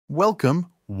Welcome,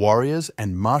 warriors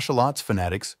and martial arts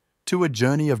fanatics, to a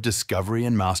journey of discovery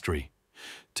and mastery.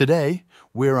 Today,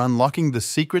 we're unlocking the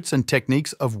secrets and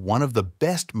techniques of one of the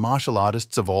best martial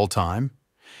artists of all time.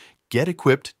 Get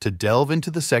equipped to delve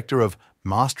into the sector of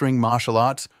mastering martial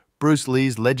arts, Bruce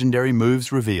Lee's legendary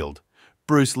moves revealed.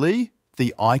 Bruce Lee,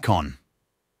 the icon.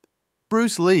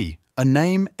 Bruce Lee, a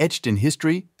name etched in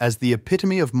history as the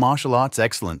epitome of martial arts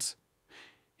excellence.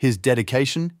 His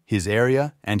dedication, his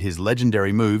area, and his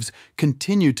legendary moves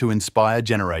continue to inspire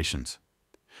generations.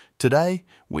 Today,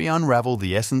 we unravel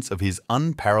the essence of his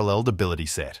unparalleled ability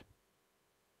set.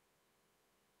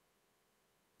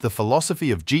 The philosophy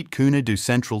of Jeet Kune Do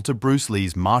central to Bruce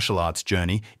Lee's martial arts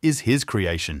journey is his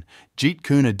creation, Jeet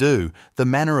Kune Do, the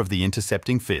manner of the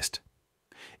intercepting fist.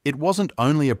 It wasn't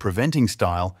only a preventing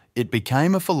style, it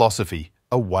became a philosophy,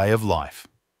 a way of life.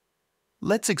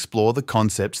 Let's explore the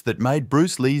concepts that made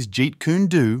Bruce Lee's Jeet Kune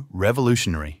Do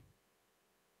revolutionary.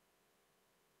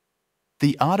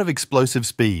 The art of explosive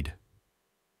speed.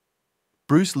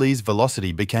 Bruce Lee's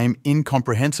velocity became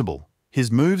incomprehensible.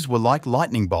 His moves were like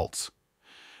lightning bolts.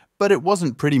 But it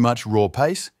wasn't pretty much raw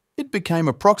pace, it became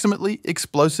approximately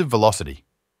explosive velocity.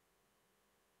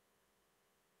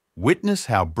 Witness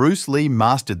how Bruce Lee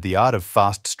mastered the art of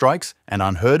fast strikes and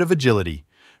unheard of agility,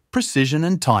 precision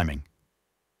and timing.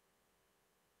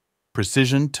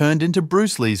 Precision turned into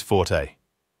Bruce Lee's forte.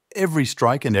 Every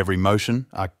strike and every motion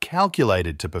are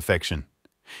calculated to perfection.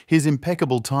 His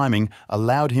impeccable timing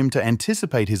allowed him to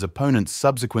anticipate his opponent's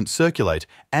subsequent circulate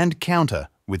and counter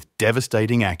with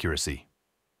devastating accuracy.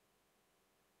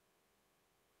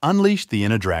 Unleash the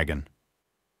inner dragon.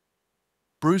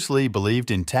 Bruce Lee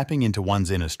believed in tapping into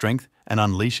one's inner strength and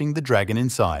unleashing the dragon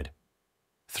inside.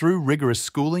 Through rigorous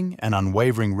schooling and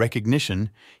unwavering recognition,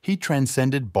 he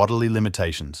transcended bodily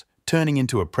limitations, turning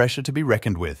into a pressure to be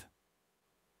reckoned with.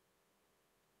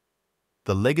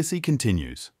 The legacy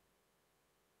continues.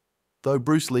 Though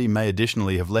Bruce Lee may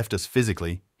additionally have left us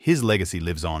physically, his legacy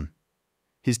lives on.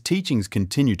 His teachings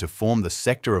continue to form the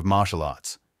sector of martial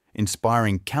arts,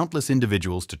 inspiring countless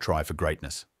individuals to try for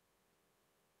greatness.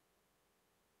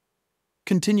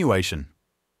 Continuation.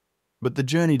 But the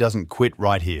journey doesn't quit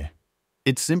right here.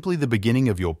 It's simply the beginning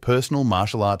of your personal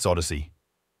martial arts odyssey.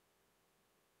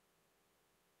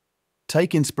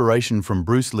 Take inspiration from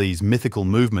Bruce Lee's mythical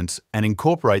movements and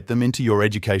incorporate them into your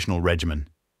educational regimen.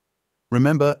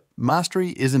 Remember, mastery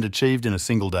isn't achieved in a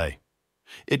single day.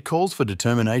 It calls for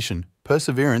determination,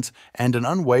 perseverance, and an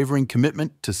unwavering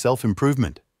commitment to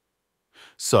self-improvement.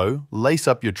 So, lace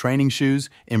up your training shoes,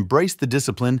 embrace the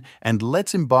discipline, and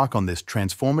let's embark on this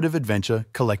transformative adventure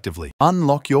collectively.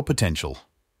 Unlock your potential.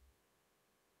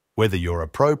 Whether you're a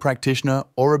pro practitioner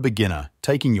or a beginner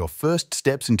taking your first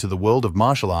steps into the world of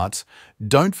martial arts,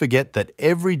 don't forget that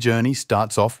every journey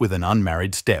starts off with an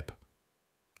unmarried step.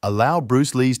 Allow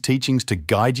Bruce Lee's teachings to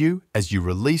guide you as you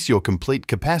release your complete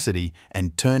capacity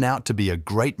and turn out to be a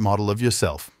great model of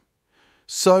yourself.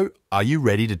 So, are you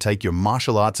ready to take your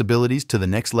martial arts abilities to the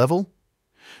next level?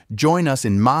 Join us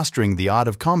in mastering the art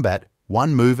of combat,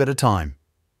 one move at a time.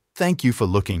 Thank you for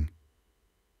looking.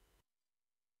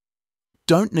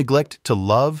 Don't neglect to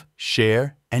love,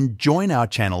 share, and join our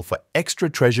channel for extra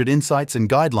treasured insights and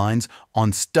guidelines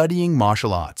on studying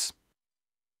martial arts.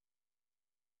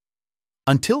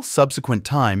 Until subsequent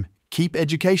time, keep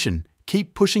education,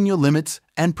 keep pushing your limits,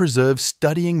 and preserve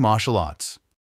studying martial arts.